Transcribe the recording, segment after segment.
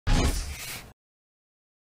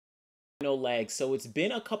leg. So it's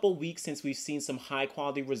been a couple weeks since we've seen some high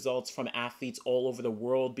quality results from athletes all over the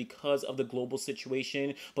world because of the global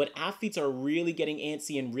situation, but athletes are really getting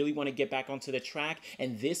antsy and really want to get back onto the track,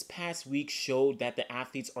 and this past week showed that the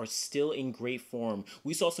athletes are still in great form.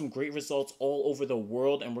 We saw some great results all over the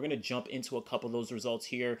world, and we're going to jump into a couple of those results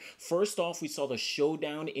here. First off, we saw the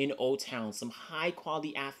Showdown in Otown, some high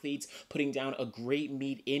quality athletes putting down a great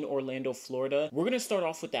meet in Orlando, Florida. We're going to start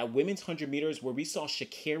off with that women's 100 meters where we saw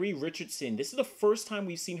Sha'Carri Richardson. This is the first time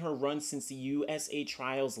we've seen her run since the USA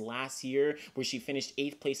trials last year, where she finished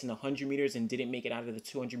 8th place in the 100 meters and didn't make it out of the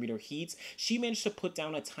 200 meter heats. She managed to put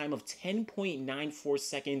down a time of 10.94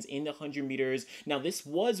 seconds in the 100 meters. Now, this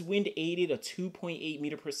was wind aided, a 2.8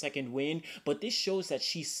 meter per second wind, but this shows that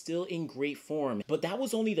she's still in great form. But that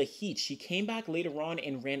was only the heat. She came back later on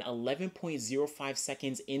and ran 11.05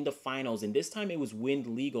 seconds in the finals, and this time it was wind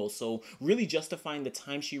legal, so really justifying the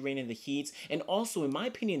time she ran in the heats. And also, in my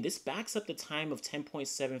opinion, this backs up the time of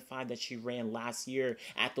 10.75 that she ran last year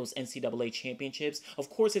at those NCAA championships. Of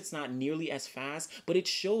course, it's not nearly as fast, but it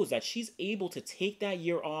shows that she's able to take that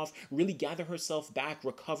year off, really gather herself back,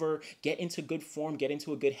 recover, get into good form, get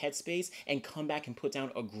into a good headspace, and come back and put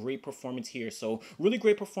down a great performance here. So really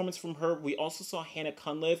great performance from her. We also saw Hanna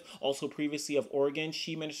Cunliffe, also previously of Oregon.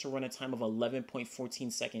 She managed to run a time of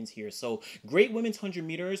 11.14 seconds here. So great women's 100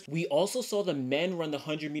 meters. We also saw the men run the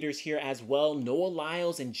 100 meters here as well. Noah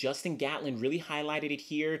Lyles and Justin Gatlin really highlighted it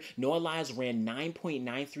here. Noah Lyles ran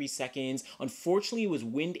 9.93 seconds. Unfortunately, it was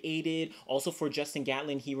wind aided. Also for Justin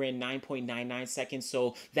Gatlin, he ran 9.99 seconds.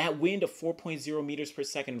 So that wind of 4.0 meters per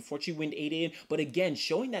second, unfortunately wind aided, but again,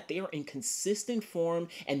 showing that they are in consistent form,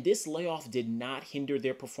 and this layoff did not hinder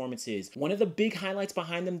their performances. One of the big highlights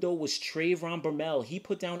behind them though was Trayvon Bromell. He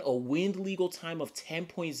put down a wind legal time of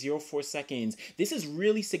 10.04 seconds. This is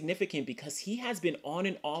really significant because he has been on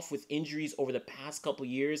and off with injuries over the past couple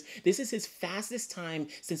years. This is his fastest time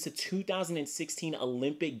since the 2016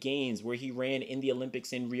 Olympic Games, where he ran in the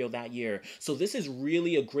Olympics in Rio that year. So this is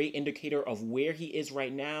really a great indicator of where he is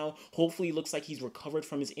right now. Hopefully it looks like he's recovered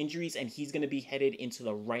from his injuries and he's going to be headed into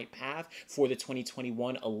the right path for the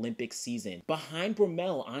 2021 Olympic season. Behind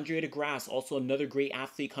Bromell, Andre de Grasse, also another great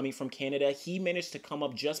athlete coming from Canada. He managed to come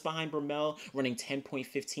up just behind Bromell, running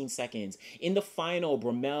 10.15 seconds. In the final,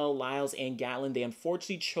 Bromell, Lyles, and Gatlin, they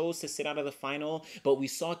unfortunately chose to sit out of the final, but we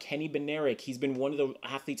saw Kenny Bednarek. He's been one of the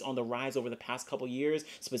athletes on the rise over the past couple years,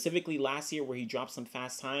 specifically last year where he dropped some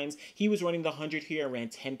fast times. He was running the 100 here and ran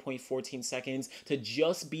 10.14 seconds to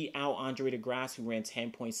just beat out Andre de Grasse, who ran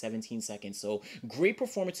 10.17 seconds. So great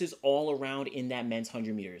performances all around in that men's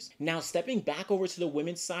 100 meters. Now, stepping back over to the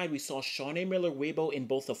women's side, we saw Shaunae Miller-Uibo in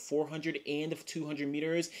both the 400 and the 200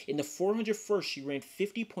 meters. In the 400 first, she ran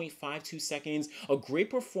 50.52 seconds. A great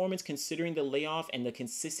performance considering the layoff and the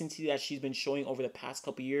consistency that she's been showing over the past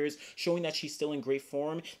couple years, showing that she's still in great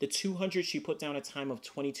form. The 200, she put down a time of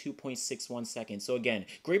 22.61 seconds. So again,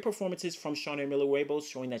 great performances from Shaunae Miller-Uibo,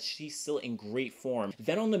 showing that she's still in great form.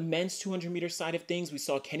 Then on the men's 200 meter side of things, we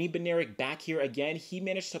saw Kenny Bednarek back here again. He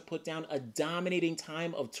managed to put down a dominating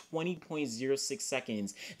time of 20.06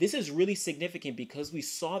 seconds. This is really significant because we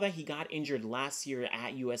saw that he got injured last year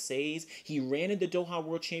at USA's. He ran in the Doha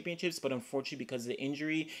World Championships, but unfortunately because of the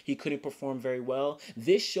injury, he couldn't perform very well.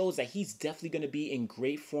 This shows that he's definitely going to be in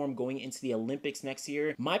great form going into the Olympics next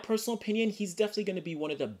year. My personal opinion, he's definitely going to be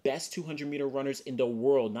one of the best 200 meter runners in the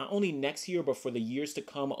world, not only next year, but for the years to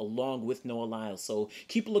come, along with Noah Lyles. So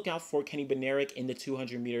keep a lookout for Kenny Bednarek in the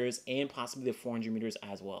 200 meters and possibly the 400 meters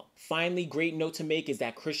as well. Finally, great note to make is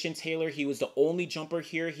that Christian Taylor, he was the only jumper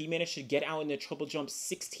here. He managed to get out in the triple jump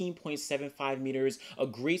 16.75 meters, a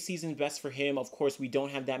great season best for him. Of course, we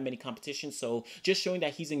don't have that many competitions, so just showing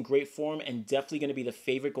that he's in great form and definitely going to be the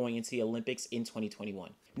favorite going into the Olympics in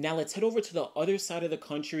 2021. Now let's head over to the other side of the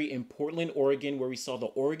country in Portland, Oregon, where we saw the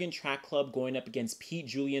Oregon Track Club going up against Pete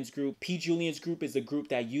Julian's group. Pete Julian's group is a group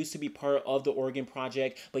that used to be part of the Oregon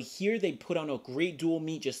Project, but here they put on a great dual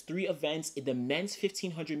meet, just 3 events. In the men's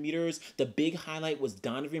 1500 meters, the big highlight was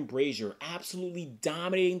Donavan Brazier, absolutely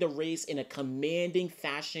dominating the race in a commanding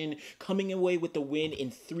fashion, coming away with the win in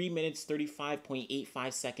 3 minutes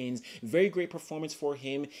 35.85 seconds. Very great performance for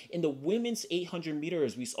him. In the women's 800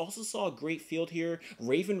 meters, we also saw a great field here.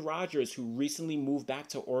 Raven Rogers, who recently moved back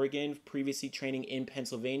to Oregon, previously training in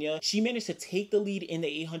Pennsylvania, she managed to take the lead in the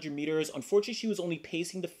 800 meters. Unfortunately, she was only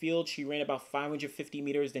pacing the field. She ran about 550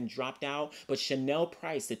 meters, then dropped out. But Chanelle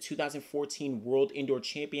Price, the 2014 World Indoor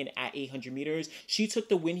Champion at 800 meters, she took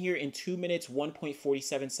the win here in 2 minutes,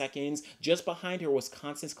 1.47 seconds. Just behind her was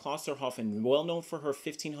Konstranze Klosterhalfen, well known for her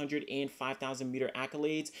 1500 and 5000 meter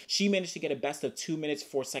accolades. She managed to get a best of 2 minutes,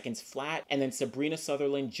 4 seconds flat. And then Sabrina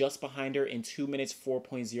Southerland just behind her in 2 minutes, 4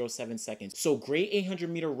 10.04.07 seconds. So great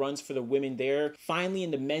 800-meter runs for the women there. Finally,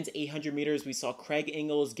 in the men's 800 meters, we saw Craig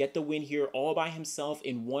Engles get the win here all by himself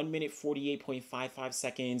in 1 minute 48.55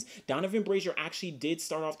 seconds. Donavan Brazier actually did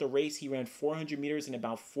start off the race. He ran 400 meters in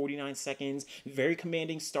about 49 seconds. Very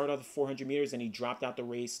commanding start of the 400 meters, and he dropped out the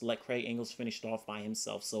race, let Craig Engles finish off by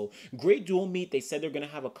himself. So great dual meet. They said they're going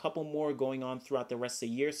to have a couple more going on throughout the rest of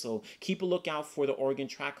the year, so keep a lookout for the Oregon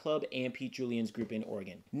Track Club and Pete Julian's group in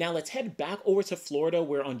Oregon. Now let's head back over to Florida,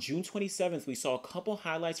 where on June 27th, we saw a couple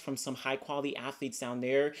highlights from some high-quality athletes down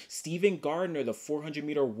there. Stephen Gardiner, the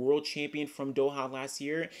 400-meter world champion from Doha last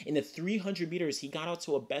year, in the 300 meters, he got out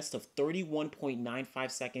to a best of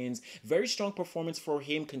 31.95 seconds. Very strong performance for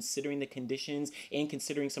him considering the conditions and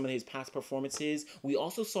considering some of his past performances. We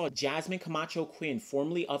also saw Jasmine Camacho-Quinn,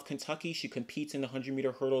 formerly of Kentucky. She competes in the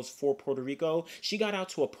 100-meter hurdles for Puerto Rico. She got out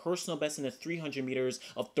to a personal best in the 300 meters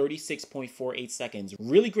of 36.48 seconds.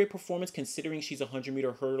 Really great performance considering she's a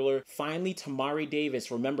 100-meter hurdler. Finally, Tamari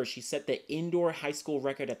Davis. Remember, she set the indoor high school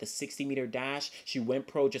record at the 60-meter dash. She went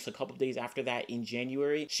pro just a couple days after that in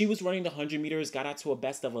January. She was running the 100 meters, got out to a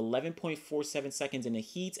best of 11.47 seconds in the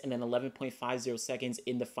heats and then 11.50 seconds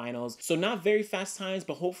in the finals. So not very fast times,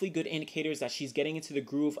 but hopefully good indicators that she's getting into the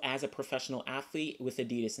groove as a professional athlete with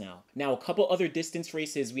Adidas now. Now, a couple other distance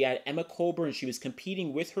races. We had Emma Coburn. She was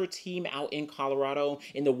competing with her team out in Colorado.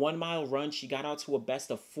 In the 1 mile run, she got out to a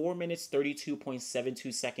best of 4 minutes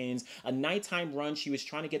 32.72 seconds. A nighttime run, she was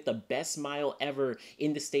trying to get the best mile ever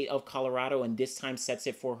in the state of Colorado, and this time sets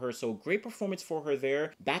it for her. So great performance for her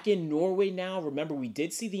there. Back in Norway now, remember we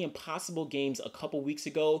did see the Impossible Games a couple weeks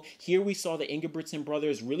ago. Here we saw the Ingebrigtsen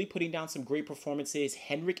brothers really putting down some great performances.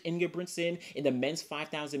 Henrik Ingebrigtsen in the men's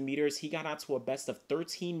 5,000 meters, he got out to a best of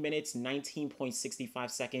 13 minutes 19.65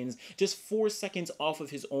 seconds, just 4 seconds off of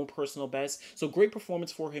his own personal best. So great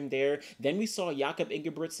performance for him there. Then we saw Jakob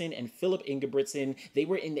Ingebrigtsen and Philip Ingebrigtsen. They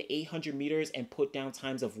were in the 800 meters and put down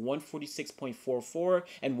times of 146.44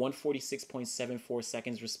 and 146.74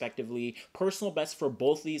 seconds respectively. Personal best for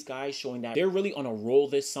both these guys, showing that they're really on a roll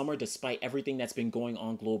this summer despite everything that's been going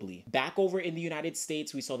on globally. Back over in the United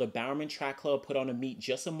States, we saw the Bowerman Track Club put on a meet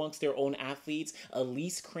just amongst their own athletes.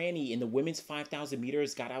 Elise Cranny in the women's 5,000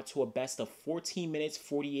 meters got out to a best of 14 minutes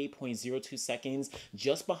 48.02 seconds.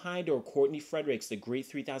 Just behind her, Courtney Fredericks, the great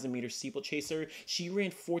 3,000 meter steeplechaser, she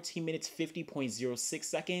ran 14 minutes 50.06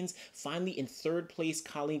 seconds. Finally, in third place,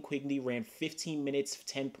 Colleen Quigley ran 15 minutes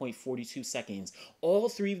 10.42 seconds. All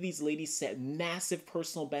three of these ladies set massive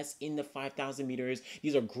personal bests in the 5,000 meters.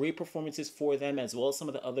 These are great performances for them, as well as some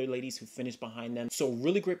of the other ladies who finished behind them. So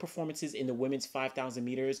really great performances in the women's 5,000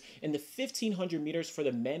 meters. In the 1,500 meters for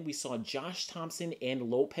the men, we saw Josh Thompson and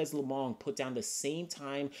Lopez Lamong put down the same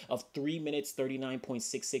time of 3 minutes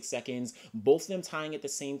 39.66 seconds. Both of them tying at the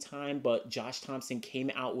same time, but Josh Thompson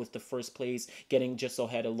came out with the first place, getting just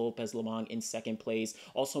ahead of Lopez Lamong in second place.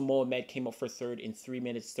 Also, Mohamed came up for third in 3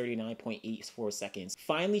 minutes 39.84 seconds.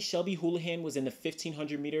 Finally, Shelby Houlihan was in the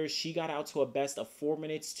 1,500 meters. She got out to a best of 4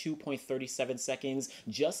 minutes 2.37 seconds,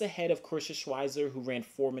 just ahead of Kirsha Schweizer, who ran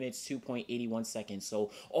 4 minutes 2.81 seconds.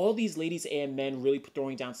 So all these ladies and men really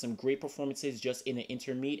throwing down some great performances just in the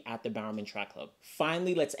intermeet at the Bowerman Track Club.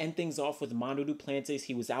 Finally, let's end things off with Manu Duplantis.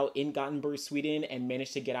 He was out in Gothenburg, Sweden, and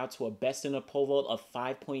managed to get out to a best in a pole vault of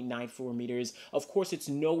 5.94 meters. Of course, it's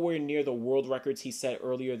nowhere near the world records he set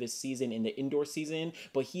earlier this season in the indoor season,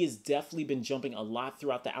 but he has definitely been jumping a lot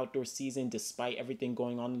throughout the outdoor season despite everything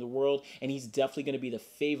going on in the world, and he's definitely going to be the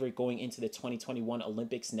favorite going into the 2021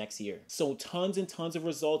 Olympics next year. So tons and tons of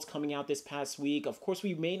results coming out this past week. Of course,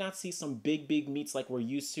 we may not see some big meets like we're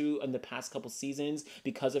used to in the past couple seasons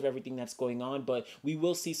because of everything that's going on, but we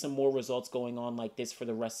will see some more results going on like this for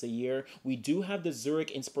the rest of the year. We do have the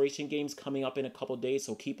Zurich Inspiration Games coming up in a couple days,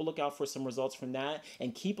 so keep a lookout for some results from that,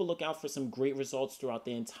 and keep a lookout for some great results throughout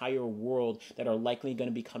the entire world that are likely going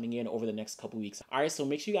to be coming in over the next couple weeks. Alright, so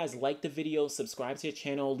make sure you guys like the video, subscribe to the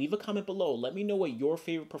channel, leave a comment below. Let me know what your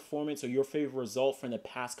favorite performance or your favorite result from the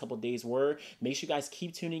past couple days were. Make sure you guys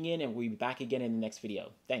keep tuning in, and we'll be back again in the next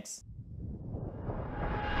video. Thanks.